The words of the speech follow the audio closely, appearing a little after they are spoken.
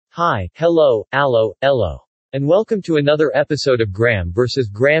Hi, hello, allo, ello. And welcome to another episode of Graham vs.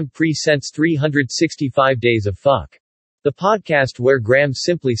 Graham Presents 365 Days of Phuck. The podcast where Graham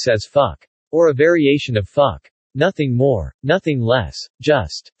simply says fuck. Or a variation of fuck. Nothing more, nothing less,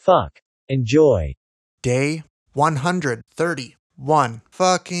 just fuck. Enjoy. Day 131.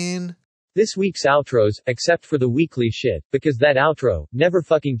 Fucking. This week's outros, except for the weekly shit, because that outro, never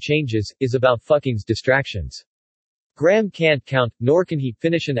fucking changes, is about fucking's distractions. Graham can't count, nor can he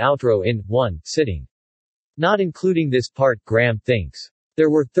finish an outro in one sitting. Not including this part, Graham thinks.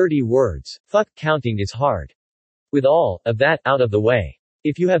 There were 30 words. Fuck, counting is hard. With all of that out of the way.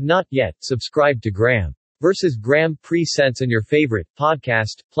 If you have not yet subscribed to Graham vs. Graham Presents on your favorite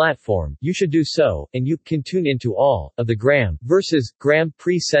podcast platform, you should do so, and you can tune into all of the Graham vs. Graham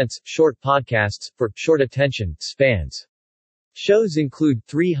Presents short podcasts for short attention spans. Shows include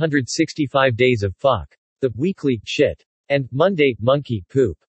 365 Days of Phuck, the weekly shit, and Monday monkey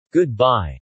poop. Goodbye.